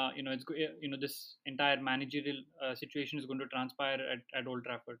this entire managerial situation is going to transpire at Old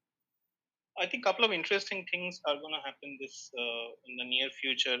Trafford? I think a couple of interesting things are going to happen this in the near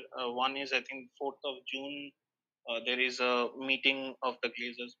future. One is, I think, 4th of June. There is a meeting of the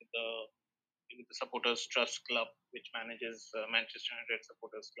Glazers with the Supporters Trust Club, which manages Manchester United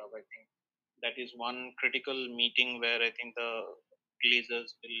Supporters Club. I think that is one critical meeting where I think the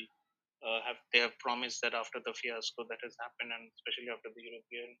Glazers will have promised that after the fiasco that has happened, and especially after the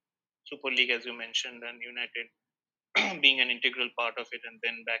European Super League, as you mentioned, and United being an integral part of it, and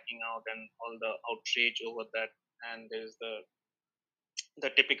then backing out and all the outrage over that, and there's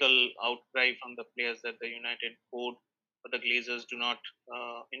the typical outcry from the players that the United board or the Glazers do not,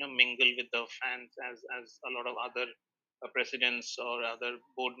 mingle with the fans as a lot of other presidents or other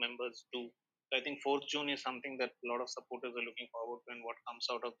board members do. So I think 4th June is something that a lot of supporters are looking forward to, and what comes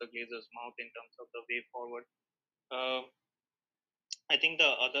out of the Glazers' mouth in terms of the way forward. Uh, I think the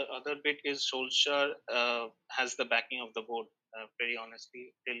other bit is Solskjaer has the backing of the board. Very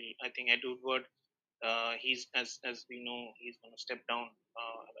honestly, till I think Ed Woodward, he's as we know, he's going to step down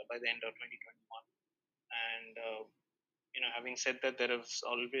by the end of 2021. And having said that, there's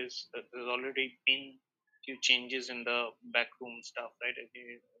already been few changes in the backroom stuff, right?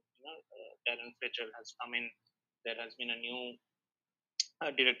 Darren Fletcher has come in. There has been a new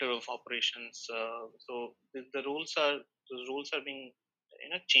director of operations. So the rules are being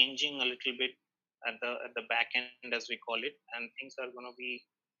changing a little bit at the back end, as we call it, and things are going to be,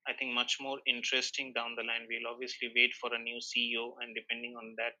 I think, much more interesting down the line. We'll obviously wait for a new CEO, and depending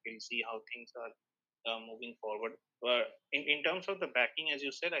on that, we'll see how things are moving forward. But in terms of the backing, as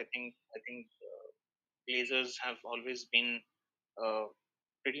you said, I think Glazers have always been uh,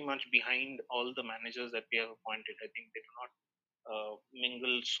 pretty much behind all the managers that we have appointed. I think they do not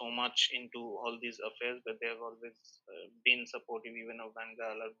mingle so much into all these affairs, but they have always been supportive even of Van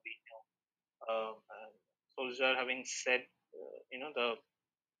Gaal or Mourinho. Solskjaer having said,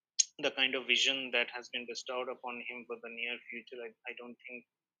 the kind of vision that has been bestowed upon him for the near future, I don't think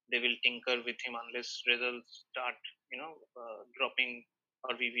they will tinker with him unless results start, dropping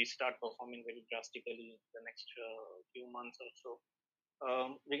we start performing very drastically in the next few months or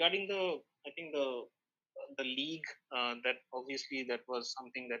so. Regarding I think the league, that obviously that was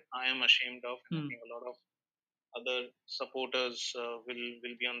something that I am ashamed of, and I Hmm. think a lot of other supporters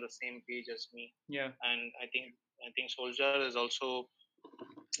will be on the same page as me. Yeah. And I think Solskjaer has also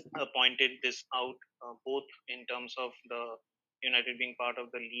pointed this out, both in terms of the United being part of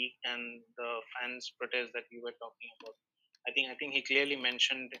the league and the fans protest that you were talking about. I think he clearly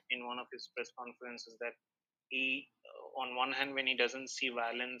mentioned in one of his press conferences that he, on one hand, when he doesn't see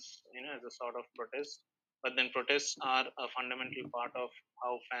violence, as a sort of protest, but then protests are a fundamental part of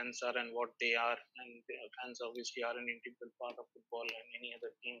how fans are and what they are, and fans obviously are an integral part of football and any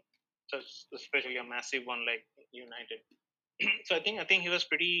other team, so especially a massive one like United. So I think he was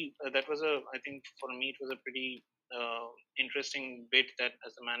pretty. That was a. I think for me it was a pretty interesting bit that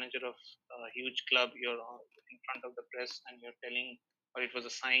as a manager of a huge club, you're in front of the press and you're telling, or it was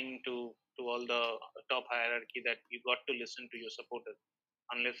a sign to all the top hierarchy that you got to listen to your supporters.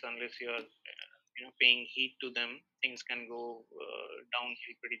 Unless you're paying heed to them, things can go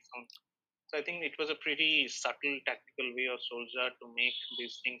downhill pretty soon. So I think it was a pretty subtle tactical way of Solskjaer to make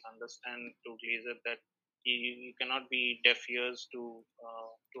these things understand to Glazer that you cannot be deaf ears to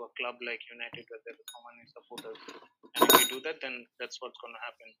a club like United where there are so many supporters. And if you do that, then that's what's going to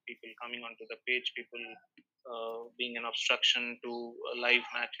happen. People coming onto the pitch, people being an obstruction to live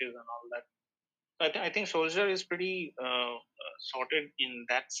matches and all that. I think Solskjaer is pretty sorted in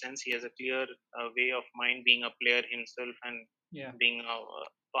that sense. He has a clear way of mind, being a player himself and Yeah. being a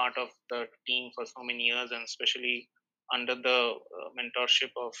part of the team for so many years, and especially under the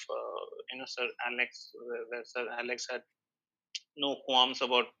mentorship of Sir Alex, where Sir Alex had no qualms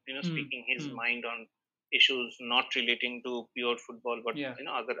about Hmm. speaking his Hmm. mind on issues not relating to pure football, but Yeah.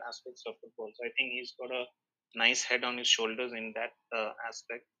 other aspects of football. So I think he's got a nice head on his shoulders in that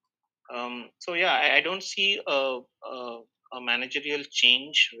aspect. So yeah, I don't see a managerial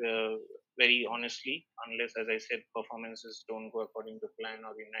change, very honestly, unless, as I said, performances don't go according to plan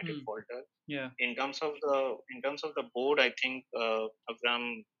or United Hmm. falter. Yeah. In terms of the board, I think Joel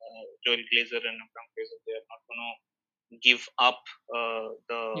Glazer and Abraham Glazer, they are not going to give up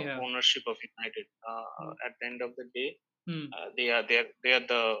the Yeah. ownership of United. Hmm. At the end of the day, Hmm. they are the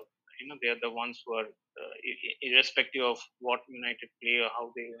they are the ones who are irrespective of what United play or how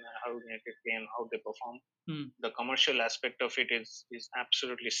United play and how they perform. Hmm. The commercial aspect of it is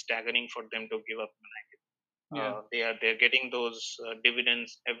absolutely staggering for them to give up United. Yeah. They're getting those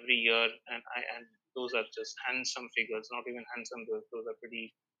dividends every year, and those are just handsome figures. Not even handsome; those are pretty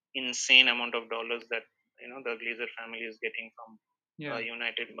insane amount of dollars that the Glazer family is getting from Yeah.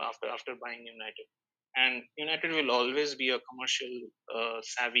 United after buying United. And United will always be a commercial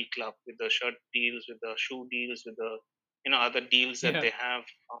savvy club with the shirt deals, with the shoe deals, with the other deals that Yeah. they have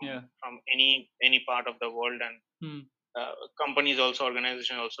Yeah. from any part of the world. And Hmm. companies also,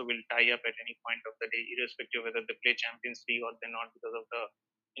 organizations also will tie up at any point of the day, irrespective whether they play Champions League or they're not, because of the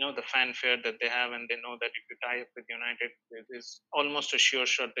the fanfare that they have, and they know that if you tie up with United, it is almost a sure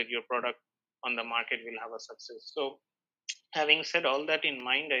shot that your product on the market will have a success. So having said all that in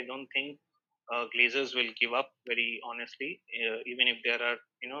mind, I don't think Glazers will give up. Very honestly, even if there are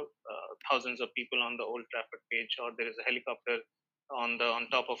thousands of people on the Old Trafford page, or there is a helicopter on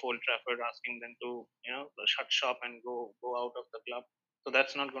top of Old Trafford asking them to shut shop and go out of the club. So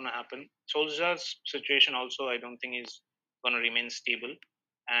that's not going to happen. Solskjaer's situation also, I don't think, is going to remain stable,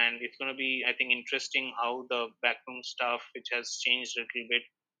 and it's going to be, I think, interesting how the backroom staff, which has changed a little bit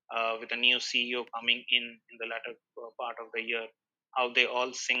with a new CEO coming in the latter part of the year, how they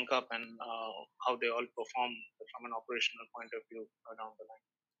all sync up and how they all perform from an operational point of view down the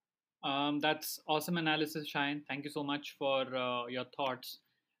line. That's awesome analysis, Shine. Thank you so much for your thoughts.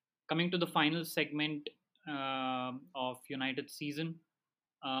 Coming to the final segment of United season,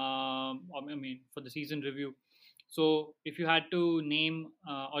 I mean, for the season review. So, if you had to name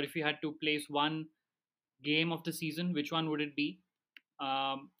or if you had to place one game of the season, which one would it be?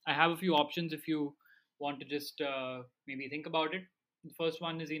 I have a few options if you want to just maybe think about it. The first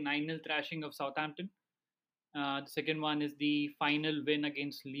one is the 9-0 thrashing of Southampton. The second one is the final win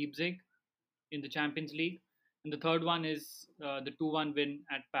against Leipzig in the Champions League. And the third one is the 2-1 win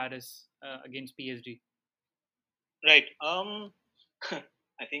at Paris against PSG. Right.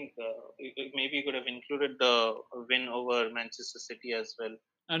 I think maybe you could have included the win over Manchester City as well.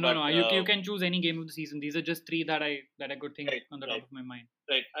 No, But no, you can choose any game of the season. These are just three that I could think right, on the top right, of my mind.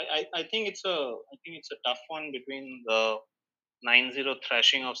 right. I think it's a tough one between the 9-0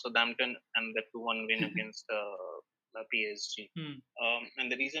 thrashing of Southampton and the 2-1 win against PSG. Hmm.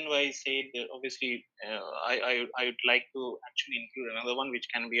 And the reason why I say that, obviously, I would like to actually include another one which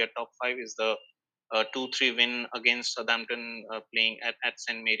can be a top five, is the 2-3 win against Southampton, playing at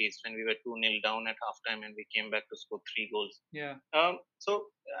St Mary's when we were 2-0 down at halftime and we came back to score 3 goals. Yeah. So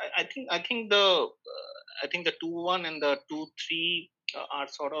I think the 2-1 and the 2-3 are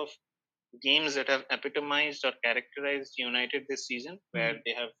sort of games that have epitomized or characterized United this season, where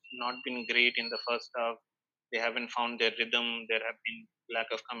they have not been great in the first half. They haven't found their rhythm. There have been lack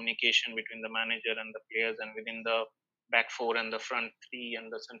of communication between the manager and the players, and within the back four and the front three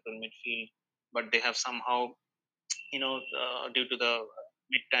and the central midfield. But they have somehow, due to the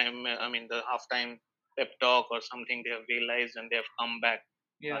the halftime pep talk or something, they have realized and they have come back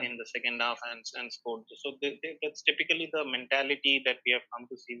Yeah. in the second half and scored. So that's typically the mentality that we have come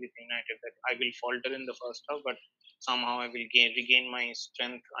to see with United, that I will falter in the first half, but somehow I will regain my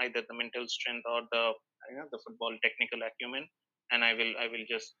strength, either the mental strength or the football technical acumen, and I will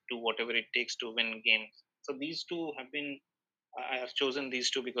just do whatever it takes to win games. So these two have been, I have chosen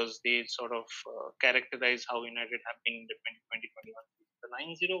these two because they sort of characterize how United have been in the 2020-21 season. The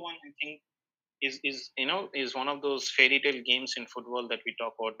 901, I think, is one of those fairy tale games in football that we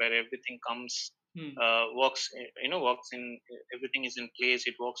talk about, where everything comes, Hmm. works in, everything is in place.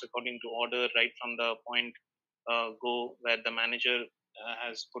 It works according to order right from the point go where the manager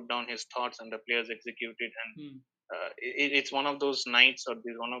has put down his thoughts and the players execute it, and Hmm. it's one of those nights, or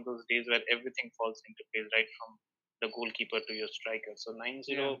one of those days where everything falls into place, right from the goalkeeper to your striker. So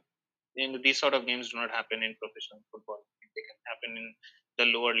 9-0, Yeah. these sort of games do not happen in professional football. They can happen in the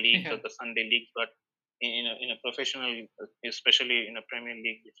lower leagues or Yeah. the Sunday leagues, but in a professional, especially in a Premier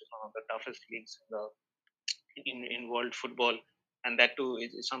League, which is one of the toughest leagues in world football, and that too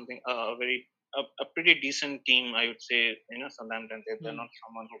is something, a very a pretty decent team, I would say. Southampton, they're Hmm. not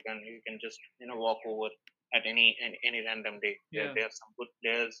someone who can you can just walk over at any random day. Yeah. They are some good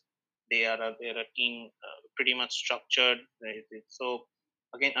players. They're a team, pretty much structured. So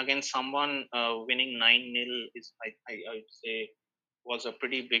against someone, winning 9-0 is, I would say, was a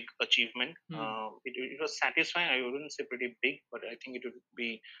pretty big achievement. Hmm. It was satisfying. I wouldn't say pretty big, but I think it would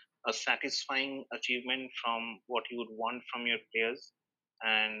be a satisfying achievement from what you would want from your players,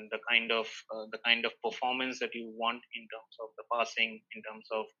 and the kind of performance that you want in terms of the passing, in terms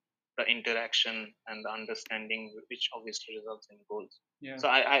of the interaction and the understanding, which obviously results in goals. Yeah. So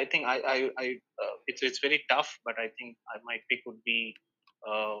I think it's very tough, but I think my pick would be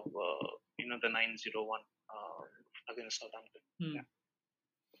the 901 against Southampton. Hmm. Yeah.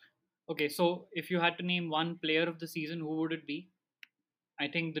 Okay, so if you had to name one player of the season, who would it be? I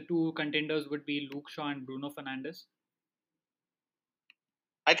think the two contenders would be Luke Shaw and Bruno Fernandes.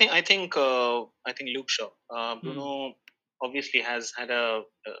 I think Luke Shaw. Hmm. Bruno obviously has had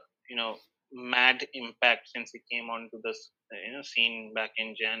you know mad impact since he came onto this scene back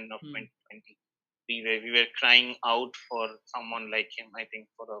in Jan of Hmm. 2020. We were crying out for someone like him. I think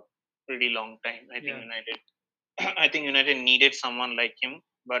for a pretty long time. Yeah. I think United needed someone like him.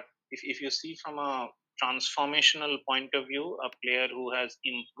 But if you see from a transformational point of view, a player who has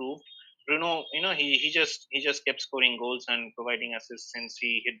improved, Bruno, he just kept scoring goals and providing assists since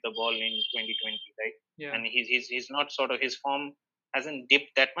he hit the ball in 2020, right? Yeah. And he's not sort of, his form hasn't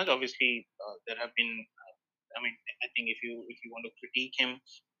dipped that much. Obviously, there have been. I mean, I think if you want to critique him,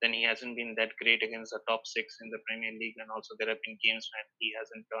 then he hasn't been that great against the top six in the Premier League, and also there have been games when he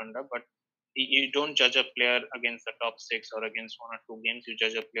hasn't turned up. But you don't judge a player against the top six or against one or two games. You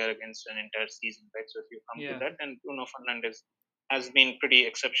judge a player against an entire season, right? So if you come to Yeah. that, then Bruno Fernandes has been pretty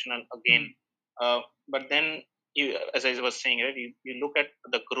exceptional again. Hmm. But then, as I was saying, right, you look at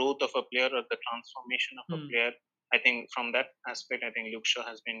the growth of a player or the transformation of a Hmm. player. I think from that aspect, I think Luke Shaw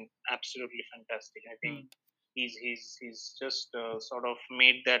has been absolutely fantastic. I think Hmm. he's just sort of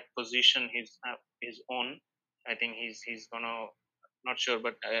made that position his own. I think he's gonna, not sure,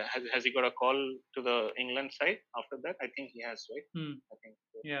 but has he got a call to the England side after that? I think he has, right? Hmm. I think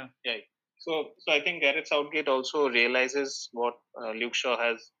so. Yeah. Yeah. So I think Gareth Southgate also realizes what Luke Shaw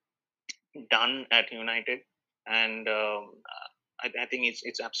has done at United, and I think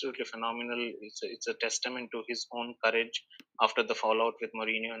it's absolutely phenomenal. It's a testament to his own courage after the fallout with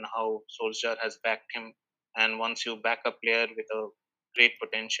Mourinho, and how Solskjaer has backed him. And once you back a player with a great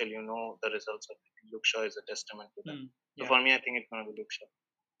potential, you know the results of it. Luke Shaw is a testament to that. Hmm. So Yeah. for me, I think it's going to be Luke Shaw.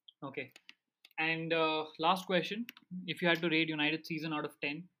 Okay. And last question: if you had to rate United season out of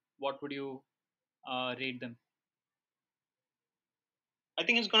 10, what would you rate them? I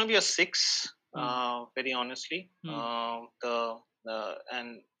think it's going to be a 6. Hmm. Very honestly, Hmm. the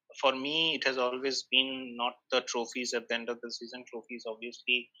and for me, it has always been not the trophies at the end of the season. Trophies,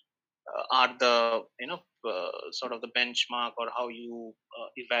 obviously, are the sort of the benchmark, or how you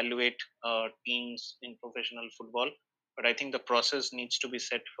evaluate teams in professional football. But I think the process needs to be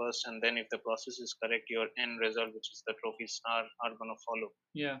set first, and then if the process is correct, your end result, which is the trophies, are going to follow.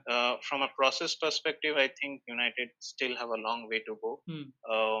 Yeah. From a process perspective, I think United still have a long way to go.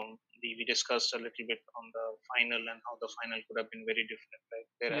 We discussed a little bit on the final and how the final could have been very different. Right?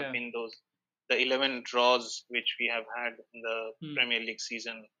 There have Yeah. been the 11 draws which we have had in the Premier League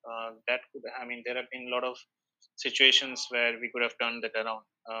season. That could, I mean, there have been a lot of situations where we could have turned that around.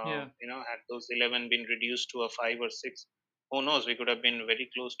 Yeah. Had those 11 been reduced to a 5 or 6, who knows? We could have been very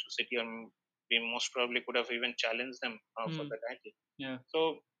close to City, or we most probably could have even challenged them for the title. Yeah.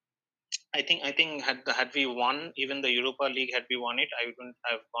 So I think had we won even the Europa League, had we won it, I wouldn't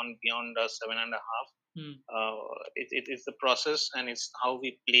have gone beyond 7.5. It's the process, and it's how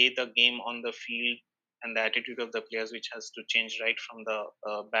we play the game on the field, and the attitude of the players, which has to change right from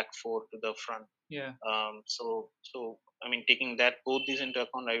the back four to the front. Yeah. So I mean, taking that both these into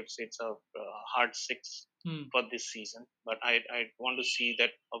account, I would say it's a hard 6 for this season. But I want to see that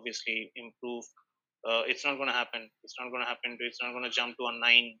obviously improve. It's not going to happen. It's not going to happen. It's not going to jump to a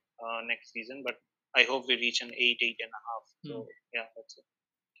 9 next season. But I hope we reach an 8, 8.5. So yeah, that's it.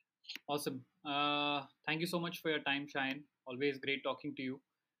 Awesome. Thank you so much for your time, Shine. Always great talking to you.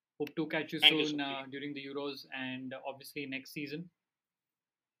 Hope to catch you Thank you, soon Supreet. during the Euros and obviously next season.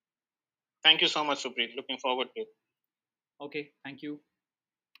 Thank you so much, Supreet. Looking forward to it. Okay, thank you.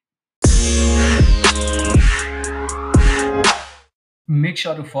 Make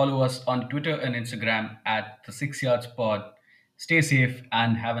sure to follow us on Twitter and Instagram at the 6 Yards Pod. Stay safe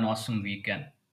and have an awesome weekend.